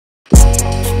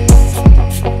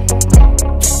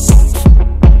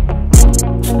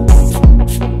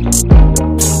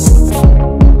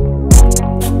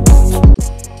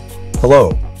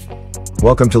Hello.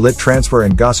 Welcome to Lit Transfer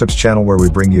and Gossips channel, where we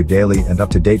bring you daily and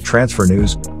up-to-date transfer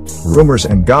news, rumors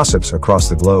and gossips across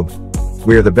the globe.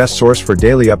 We are the best source for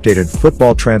daily updated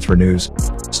football transfer news.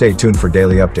 Stay tuned for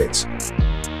daily updates.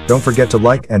 Don't forget to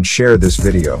like and share this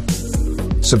video.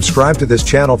 Subscribe to this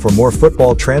channel for more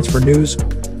football transfer news,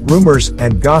 rumors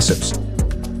and gossips.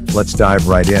 Let's dive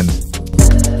right in.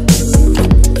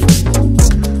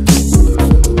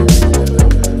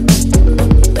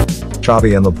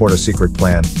 Xavi and Laporta secret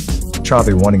plan.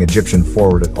 Xavi wanting Egyptian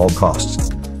forward at all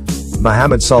costs.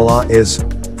 Mohamed Salah is,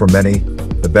 for many,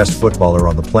 the best footballer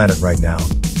on the planet right now.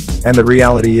 And the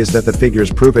reality is that the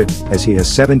figures prove it, as he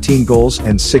has 17 goals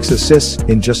and 6 assists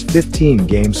in just 15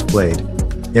 games played.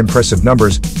 Impressive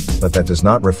numbers, but that does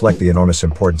not reflect the enormous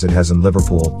importance it has in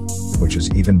Liverpool, which is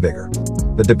even bigger.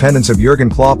 The dependence of Jurgen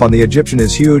Klopp on the Egyptian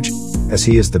is huge, as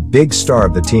he is the big star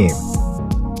of the team.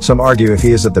 Some argue if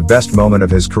he is at the best moment of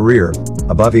his career,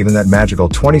 above even that magical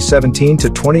 2017 to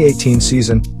 2018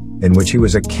 season, in which he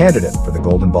was a candidate for the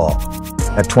Golden Ball.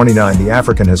 At 29, the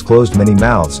African has closed many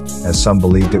mouths, as some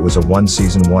believed it was a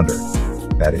one-season wonder.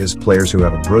 That is, players who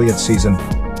have a brilliant season,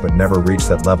 but never reach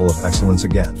that level of excellence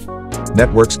again.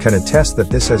 Networks can attest that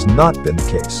this has not been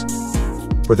the case.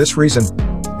 For this reason,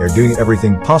 they're doing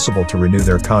everything possible to renew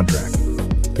their contract.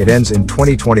 It ends in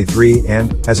 2023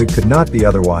 and, as it could not be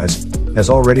otherwise, has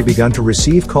already begun to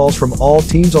receive calls from all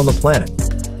teams on the planet.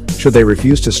 Should they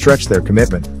refuse to stretch their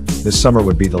commitment, this summer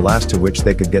would be the last to which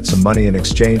they could get some money in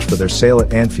exchange for their sale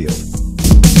at Anfield.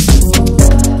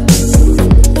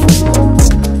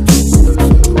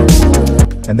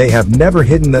 And they have never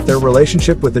hidden that their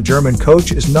relationship with the German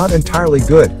coach is not entirely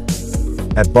good.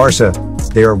 At Barca,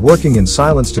 they are working in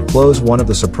silence to close one of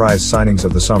the surprise signings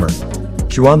of the summer.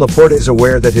 Joan Laporta is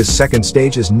aware that his second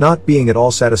stage is not being at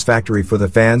all satisfactory for the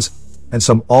fans, and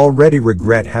some already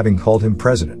regret having called him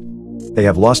president. They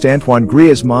have lost Antoine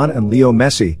Griezmann and Leo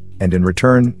Messi, and in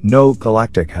return, no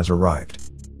Galactic has arrived.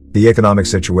 The economic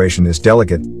situation is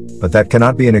delicate, but that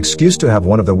cannot be an excuse to have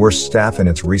one of the worst staff in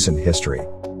its recent history.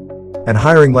 And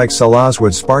hiring like Salah's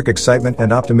would spark excitement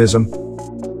and optimism.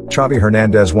 Xavi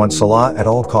Hernandez wants Salah at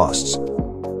all costs.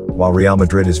 While Real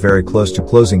Madrid is very close to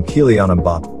closing Kylian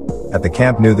Mbappé, at the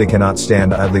Camp Nou they cannot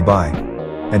stand idly by.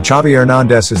 And Xavi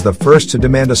Hernandez is the first to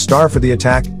demand a star for the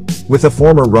attack, with a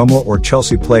former Roma or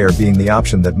Chelsea player being the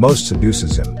option that most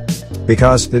seduces him.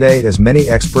 Because today, as many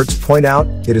experts point out,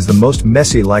 it is the most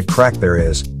Messi-like crack there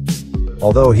is.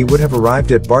 Although he would have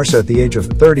arrived at Barca at the age of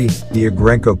 30, the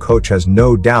Ugrenco coach has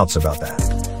no doubts about that.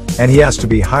 And he has to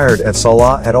be hired at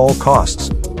Salah at all costs.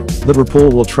 Liverpool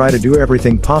will try to do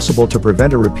everything possible to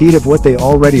prevent a repeat of what they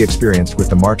already experienced with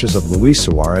the marches of Luis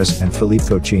Suarez and Philippe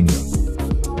Coutinho.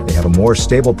 They have a more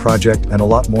stable project and a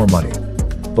lot more money.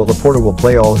 But Laporta will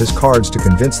play all his cards to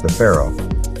convince the Pharaoh.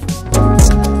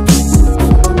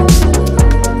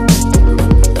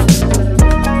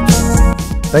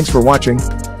 Thanks for watching.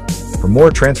 For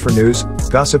more transfer news,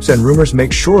 gossips and rumors,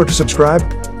 make sure to subscribe,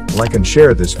 like and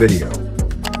share this video.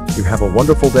 You have a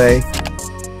wonderful day.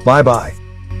 Bye-bye.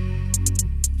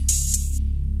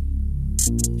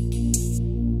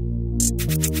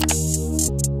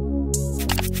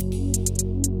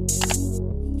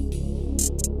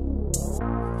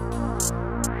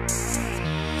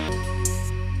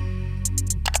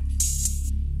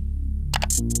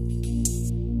 You